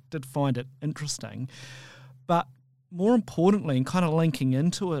actually I did find it interesting. But more importantly, and kind of linking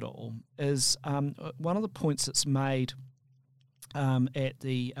into it all, is one of the points that's made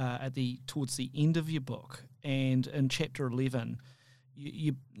towards the end of your book, and in chapter 11,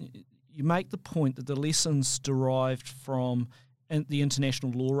 you make the point that the lessons derived from the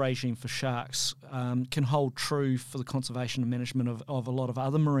international law regime for sharks can hold true for the conservation and management of a lot of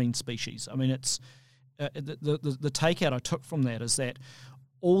other marine species. I mean, it's the takeout I took from that is that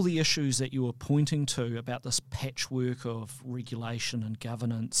all the issues that you were pointing to about this patchwork of regulation and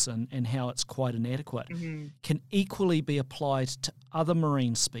governance and how it's quite inadequate can equally be applied to other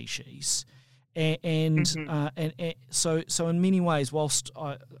marine species. So in many ways, whilst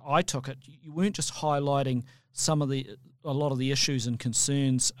I took it, you weren't just highlighting a lot of the issues and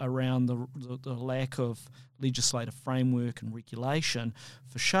concerns around the lack of legislative framework and regulation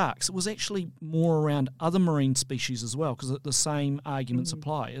for sharks. It was actually more around other marine species as well, because the same arguments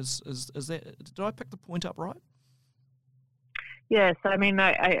apply. Is that? Did I pick the point up right? Yes, I mean,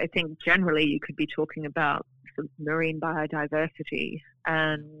 I think generally you could be talking about sort of marine biodiversity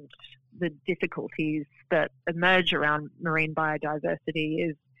and the difficulties that emerge around marine biodiversity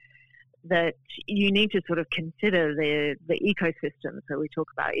is that you need to sort of consider the ecosystem. So we talk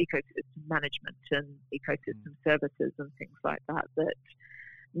about ecosystem management and ecosystem services and things like that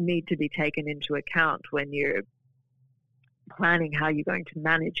need to be taken into account when you're planning how you're going to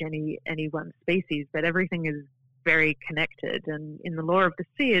manage any one species. But everything is very connected, and in the law of the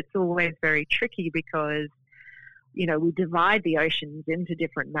sea it's always very tricky because we divide the oceans into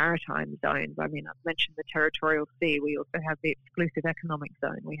different maritime zones. I mean, I've mentioned the territorial sea. We also have the exclusive economic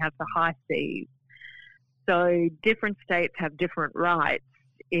zone. We have the high seas. So different states have different rights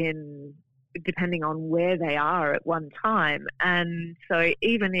depending on where they are at one time. And so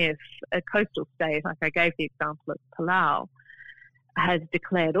even if a coastal state, like I gave the example of Palau, has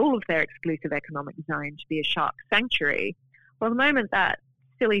declared all of their exclusive economic zone to be a shark sanctuary, well, the moment that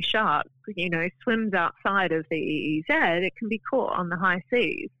silly shark, swims outside of the EEZ, it can be caught on the high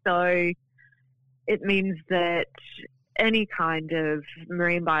seas. So it means that any kind of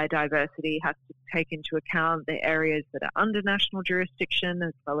marine biodiversity has to take into account the areas that are under national jurisdiction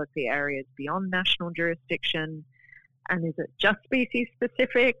as well as the areas beyond national jurisdiction. And is it just species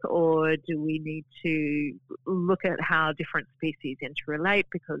specific, or do we need to look at how different species interrelate,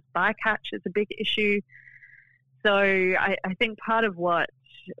 because bycatch is a big issue? So I think part of what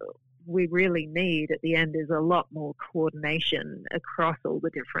we really need at the end is a lot more coordination across all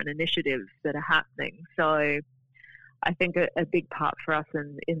the different initiatives that are happening. So I think a big part for us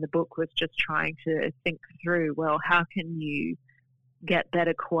in the book was just trying to think through, well, how can you get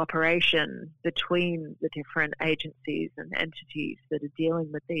better cooperation between the different agencies and entities that are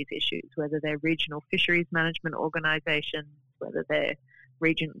dealing with these issues, whether they're regional fisheries management organisations, whether there's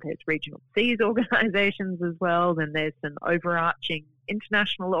regional seas organisations as well, then there's some overarching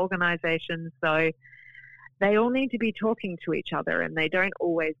international organisations. So they all need to be talking to each other, and they don't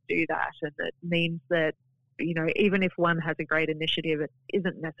always do that. And it means that, even if one has a great initiative, it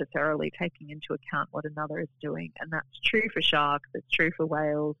isn't necessarily taking into account what another is doing. And that's true for sharks, it's true for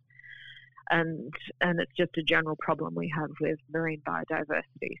whales, and it's just a general problem we have with marine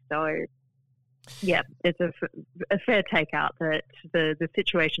biodiversity. So, yeah, it's a fair takeout that the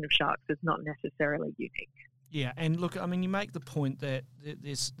situation of sharks is not necessarily unique. Yeah, and look, I mean, you make the point that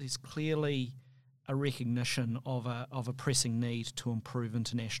there's clearly a recognition of a pressing need to improve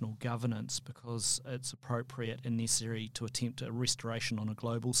international governance, because it's appropriate and necessary to attempt a restoration on a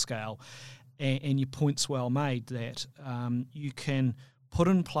global scale. And your point's well made that you can put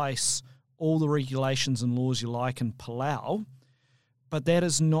in place all the regulations and laws you like in Palau, but that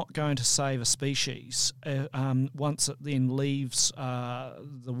is not going to save a species once it then leaves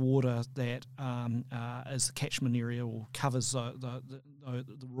the water that is the catchment area or covers the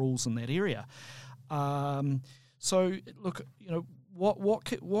rules in that area. So, look,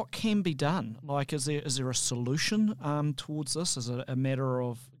 what can be done? Like, is there a solution towards this? Is it a matter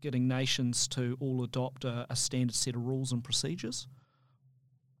of getting nations to all adopt a standard set of rules and procedures?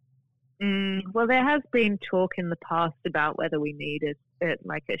 Well, there has been talk in the past about whether we need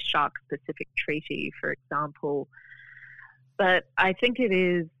a shark-specific treaty, for example. But I think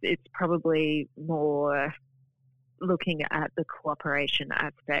it's probably more looking at the cooperation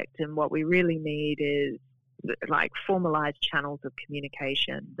aspect, and what we really need is like formalized channels of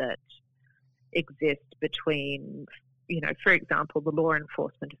communication that exist between, for example, the law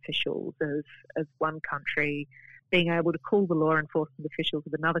enforcement officials of one country being able to call the law enforcement officials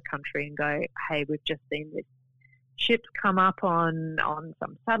of another country and go, hey, we've just seen this ship come up on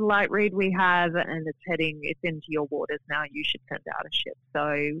some satellite read we have, and it's into your waters now, you should send out a ship.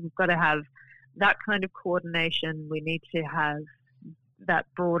 So we've got to have that kind of coordination. We need to have that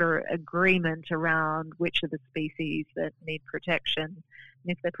broader agreement around which of the species that need protection. And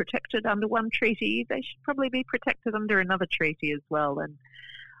if they're protected under one treaty, they should probably be protected under another treaty as well. And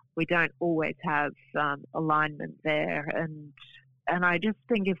we don't always have alignment there. And I just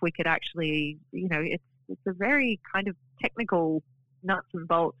think if we could actually, it's a very kind of technical nuts and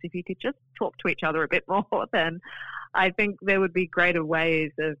bolts. If you could just talk to each other a bit more, then I think there would be greater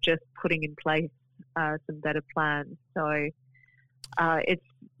ways of just putting in place some better plans. So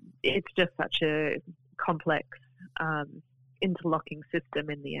it's just such a complex interlocking system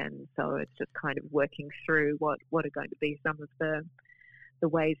in the end. So it's just kind of working through what are going to be some of the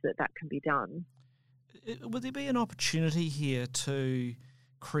ways that can be done. Would there be an opportunity here to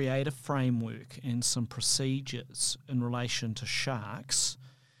create a framework and some procedures in relation to sharks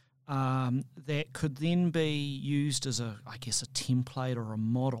that could then be used as a template or a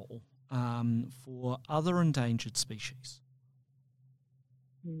model for other endangered species?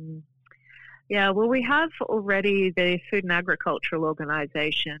 Yeah, well, we have already, the Food and Agricultural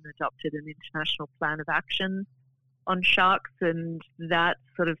Organization adopted an international plan of action on sharks, and that's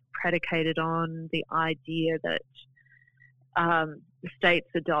sort of predicated on the idea that states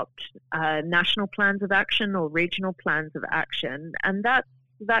adopt national plans of action or regional plans of action, and that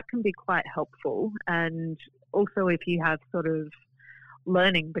can be quite helpful. And also if you have sort of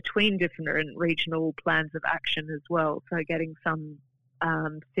learning between different regional plans of action as well, so getting some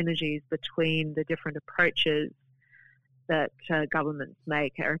synergies between the different approaches that governments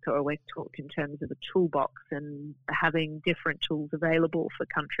make. Erica always talked in terms of a toolbox and having different tools available for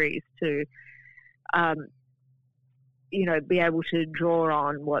countries to be able to draw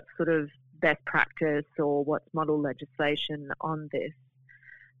on what sort of best practice or what's model legislation on this.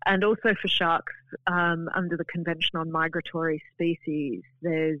 And also for sharks, under the Convention on Migratory Species,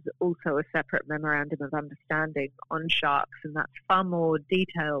 there's also a separate memorandum of understanding on sharks, and that's far more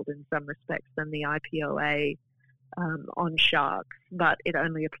detailed in some respects than the IPOA on sharks, but it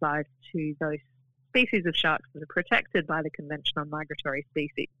only applies to those species of sharks that are protected by the Convention on Migratory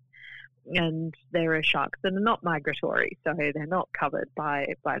Species. And there are sharks that are not migratory, so they're not covered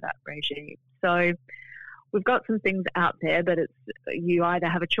by that regime. So we've got some things out there, but you either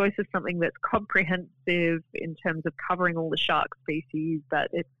have a choice of something that's comprehensive in terms of covering all the shark species, but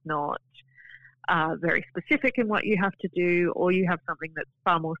it's not very specific in what you have to do, or you have something that's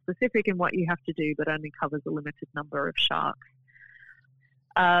far more specific in what you have to do, but only covers a limited number of sharks.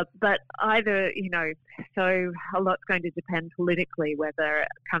 But either, so a lot's going to depend politically whether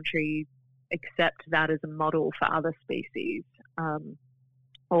countries accept that as a model for other species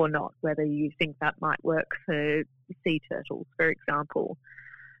or not, whether you think that might work for sea turtles, for example,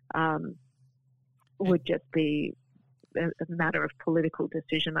 would just be a matter of political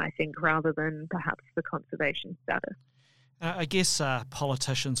decision, I think, rather than perhaps the conservation status. I guess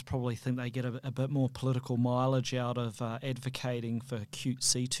politicians probably think they get a bit more political mileage out of advocating for cute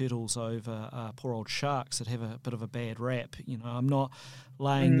sea turtles over poor old sharks that have a bit of a bad rap. I'm not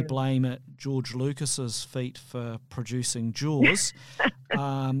laying the blame at George Lucas's feet for producing Jaws,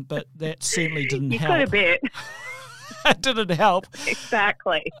 but that certainly didn't help. You could a bit. It didn't help.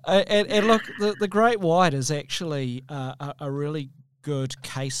 Exactly. And look, the great white is actually a really good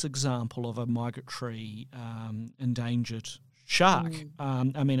case example of a migratory endangered shark.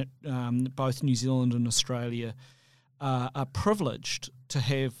 Both New Zealand and Australia are privileged to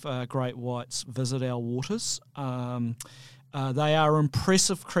have great whites visit our waters. They are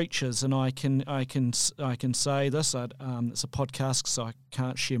impressive creatures, and I can say this. It's a podcast, so I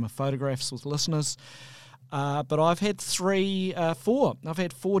can't share my photographs with listeners. But I've had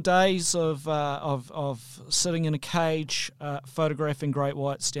 4 days of sitting in a cage photographing great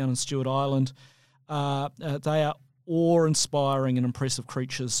whites down in Stewart Island. They are awe-inspiring and impressive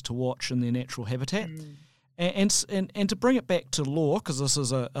creatures to watch in their natural habitat. And to bring it back to law, because this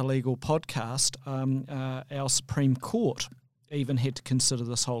is a legal podcast, our Supreme Court even had to consider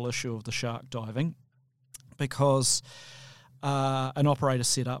this whole issue of the shark diving, because an operator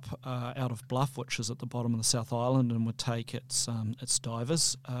set up out of Bluff, which is at the bottom of the South Island, and would take its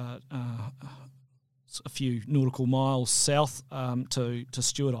divers a few nautical miles south to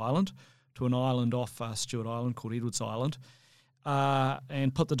Stewart Island, to an island off Stewart Island called Edwards Island,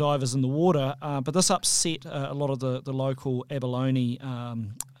 and put the divers in the water. But this upset a lot of the local abalone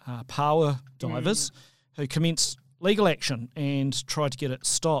power divers who commenced legal action and tried to get it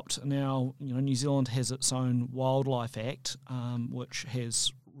stopped. Now, New Zealand has its own Wildlife Act, which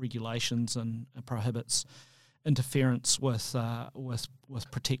has regulations and prohibits interference with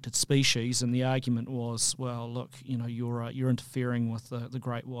protected species. And the argument was, well, look, you're interfering with the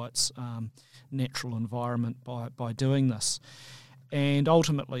great whites' natural environment by doing this. And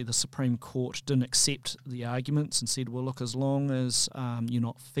ultimately, the Supreme Court didn't accept the arguments and said, well, look, as long as you're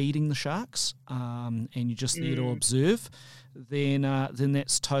not feeding the sharks and you're just there to observe, then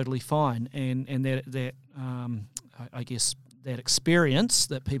that's totally fine. And that I guess that experience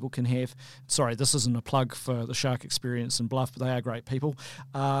that people can have. Sorry, this isn't a plug for the shark experience in Bluff, but they are great people.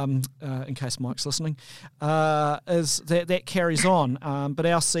 In case Mike's listening, is that carries on. But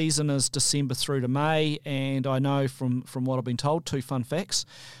our season is December through to May, and I know from what I've been told, 2 fun facts.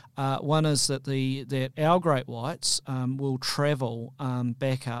 One is that our great whites will travel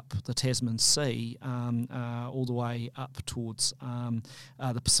back up the Tasman Sea all the way up towards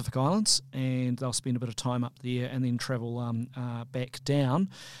the Pacific Islands, and they'll spend a bit of time up there and then travel back down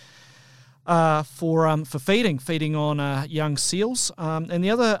for feeding on young seals. And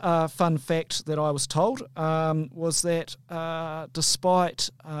the other fun fact that I was told was that despite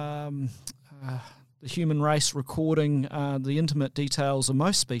the human race recording the intimate details of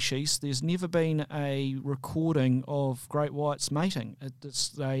most species, there's never been a recording of great whites mating.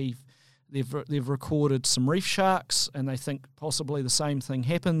 They've recorded some reef sharks, and they think possibly the same thing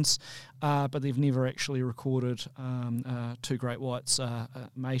happens, but they've never actually recorded 2 great whites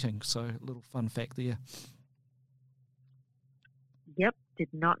mating. So a little fun fact there. Yep, did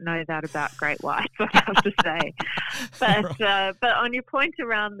not know that about great whites, I have to say. But on your point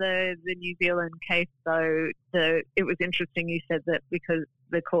around the New Zealand case, though, it was interesting you said that because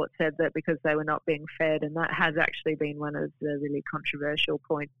the court said that because they were not being fed, and that has actually been one of the really controversial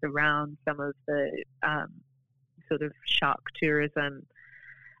points around some of the sort of shark tourism,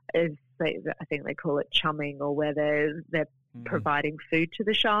 is I think they call it chumming, or where they're providing food to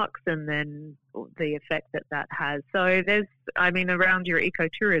the sharks, and then the effect that has. So around your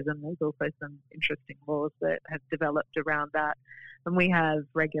ecotourism, there's also some interesting laws that have developed around that. And we have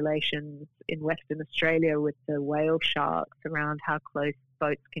regulations in Western Australia with the whale sharks around how close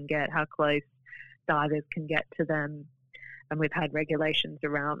boats can get, how close divers can get to them. And we've had regulations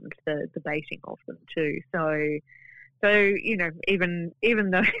around the baiting of them too. So even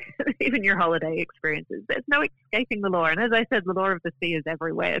though even your holiday experiences, there's no escaping the law. And as I said, the law of the sea is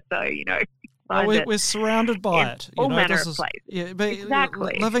everywhere. So we're surrounded by it. All manner of places. Yeah, but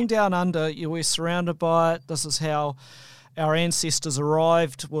exactly. Living down under, we're surrounded by it. This is how our ancestors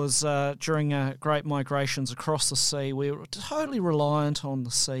arrived, was during great migrations across the sea. We were totally reliant on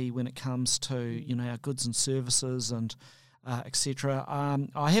the sea when it comes to our goods and services and etc.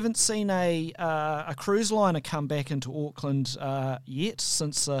 I haven't seen a cruise liner come back into Auckland yet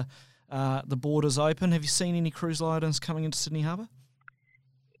since the borders open. Have you seen any cruise liners coming into Sydney Harbour?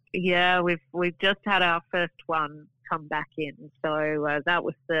 Yeah, we've just had our first one come back in. So that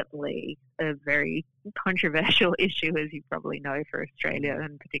was certainly a very controversial issue, as you probably know, for Australia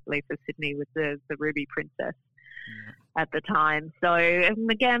and particularly for Sydney with the Ruby Princess at the time. So, and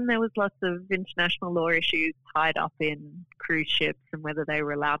again, there was lots of international law issues tied up in cruise ships and whether they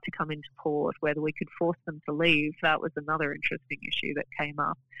were allowed to come into port, whether we could force them to leave. That was another interesting issue that came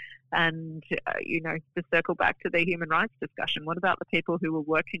up. And, to circle back to the human rights discussion, what about the people who were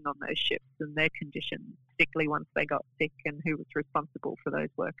working on those ships and their conditions, particularly once they got sick, and who was responsible for those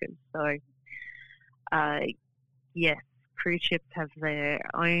workers? So, yes, cruise ships have their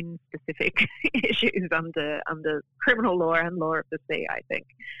own specific issues under criminal law and law of the sea, I think.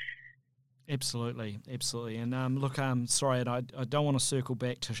 Absolutely. And look, sorry, and I don't want to circle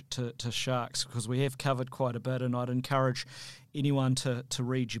back to sharks because we have covered quite a bit, and I'd encourage anyone to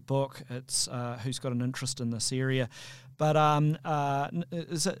read your book. It's who's got an interest in this area. But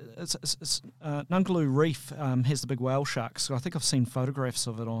Nungaloo Reef has the big whale sharks. So I think I've seen photographs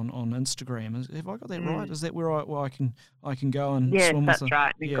of it on Instagram. Have I got that right? Is that where I can go and swim with? Yes, that's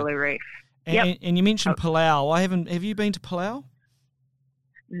right, Nungaloo Reef. And you mentioned Palau. Have you been to Palau?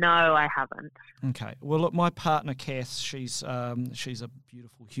 No, I haven't. Okay. Well, look, my partner Kath, she's a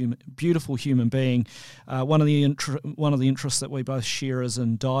beautiful human being. One of the interests that we both share is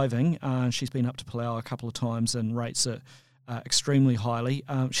in diving. She's been up to Palau a couple of times and rates it extremely highly.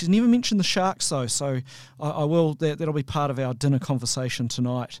 She's never mentioned the sharks though, so I will. That'll be part of our dinner conversation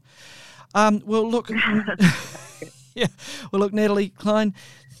tonight. Well, look. Yeah. Well, look, Natalie Klein,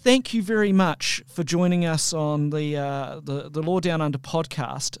 thank you very much for joining us on the Law Down Under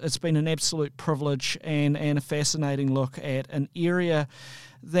podcast. It's been an absolute privilege and a fascinating look at an area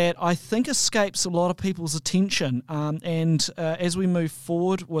that I think escapes a lot of people's attention. And as we move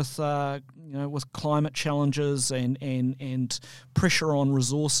forward with climate challenges and pressure on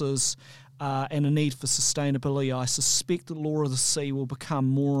resources and a need for sustainability, I suspect the law of the sea will become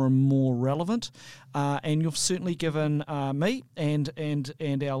more and more relevant. And you've certainly given me and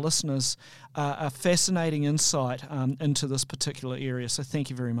our listeners a fascinating insight into this particular area. So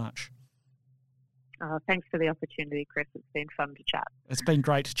thank you very much. Thanks for the opportunity, Chris. It's been fun to chat. It's been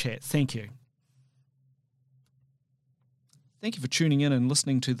great to chat. Thank you. Thank you for tuning in and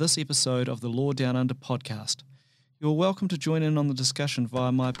listening to this episode of the Law Down Under podcast. You're welcome to join in on the discussion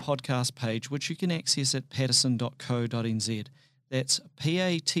via my podcast page, which you can access at patterson.co.nz. That's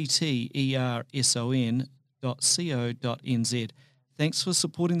patterson.co.nz. Thanks for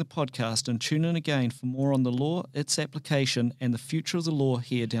supporting the podcast, and tune in again for more on the law, its application, and the future of the law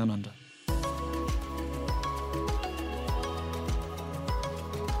here down under.